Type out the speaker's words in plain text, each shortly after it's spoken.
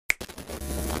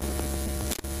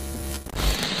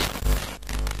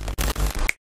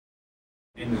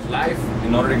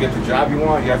in order to get the job you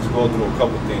want, you have to go through a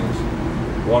couple things.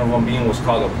 One of them being what's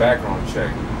called a background check.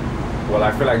 Well,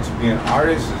 I feel like to be an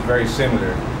artist is very similar.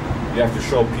 You have to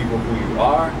show people who you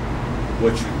are,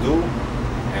 what you do,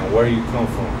 and where you come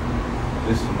from.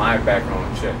 This is my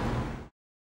background check.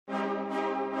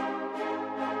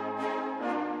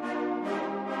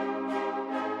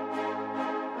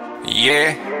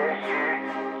 Yeah.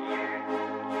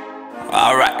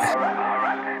 All right.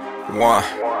 1,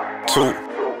 2.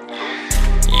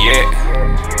 Yeah.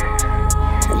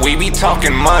 We be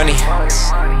talking money.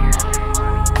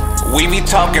 We be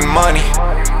talking money.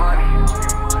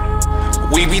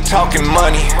 We be talking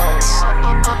money.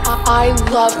 I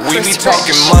love Chris. We be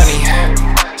talking money.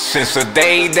 Since the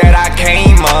day that I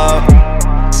came up,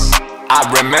 I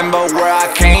remember where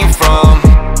I came from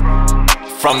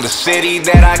the city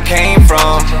that I came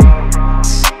from.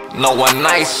 No one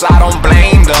nice, I don't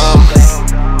blame them.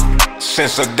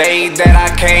 Since the day that I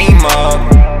came up,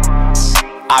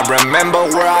 I remember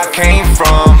where I came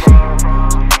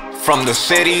from the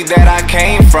city that I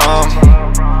came from.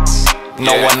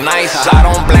 No one nice, I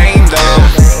don't blame them.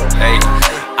 Hey,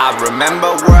 I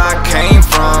remember where I came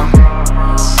from.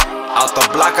 Out the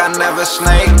block, I never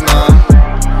snaked none.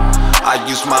 I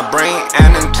use my brain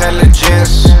and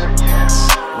intelligence.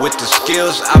 With the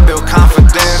skills, I build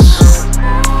confidence.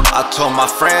 I told my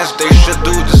friends they should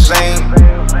do the same.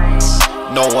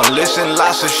 No one listen,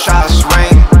 lots of shots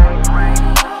ring.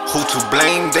 Who to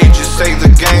blame, they just say the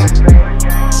game.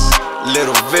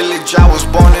 Little village, I was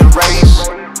born and raised.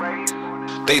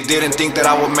 They didn't think that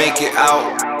I would make it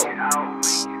out.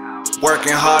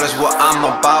 Working hard is what I'm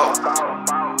about.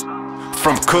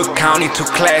 From Cook County to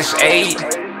Class 8,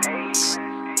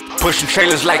 pushing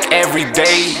trailers like every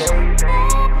day.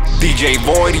 DJ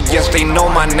Void, yes they know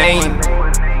my name.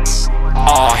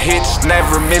 All hits,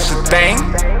 never miss a thing.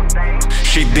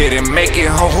 She didn't make it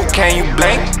home, who can you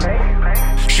blame?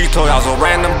 She told I was a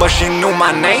random, but she knew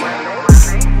my name.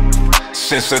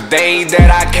 Since the day that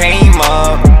I came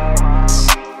up,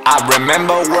 I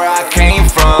remember where I came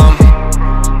from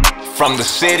the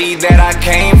city that I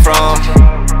came from.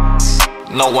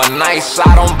 No one nice,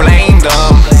 I don't blame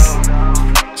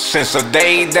them. Since the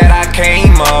day that I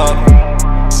came up,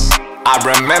 I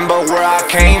remember where I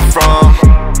came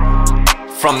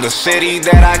from the city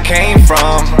that I came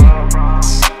from.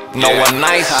 No one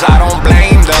nice, I don't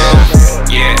blame them.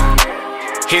 Yeah,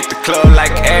 hit the club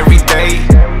like every day.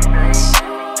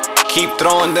 Keep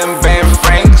throwing them Van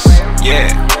Franks.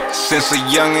 Yeah, since a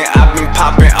youngin' I've been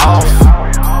popping off.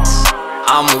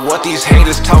 I'm what these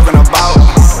haters talking about.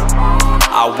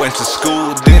 I went to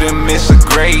school, didn't miss a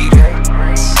grade.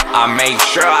 I made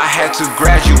sure I had to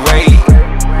graduate.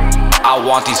 I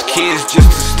want these kids just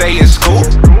to stay in school.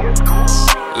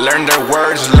 Learn their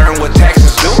words, learn what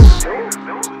taxes do.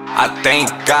 I thank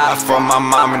God for my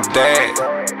mom and dad.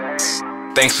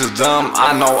 Thanks to them,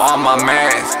 I know all my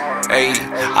math. Hey,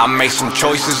 I made some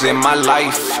choices in my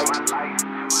life.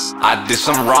 I did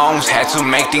some wrongs, had to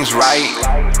make things right.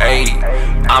 Hey,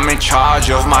 I'm in charge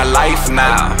of my life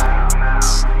now.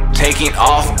 Taking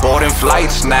off, boarding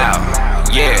flights now.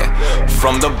 Yeah,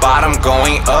 from the bottom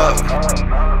going up.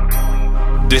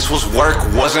 This was work,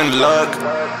 wasn't luck.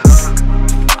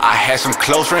 I had some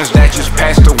close friends that just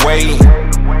passed away.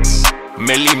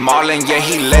 Marlon, yeah,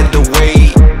 he led the way.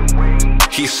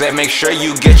 He said make sure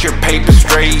you get your paper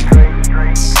straight.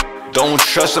 Don't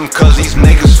trust him cause these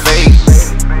niggas fake.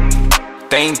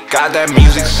 Thank God that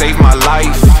music saved my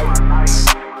life.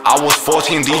 I was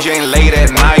 14 DJing late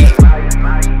at night.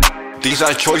 These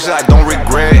are choices I don't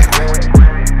regret.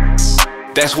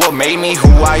 That's what made me who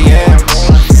I am.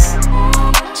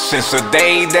 Since the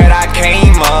day that I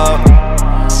came up,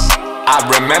 I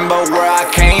remember where I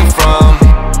came from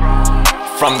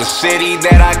the city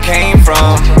that I came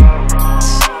from.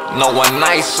 No one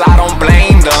nice, I don't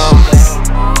blame them.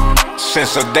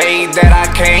 Since the day that I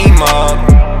came up,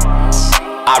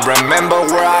 I remember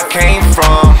where I came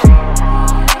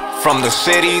from the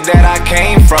city that I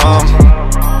came from.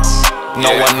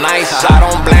 No one nice, I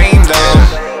don't blame them.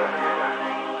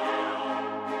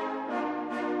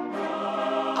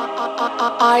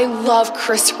 I love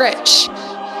Chris Rich.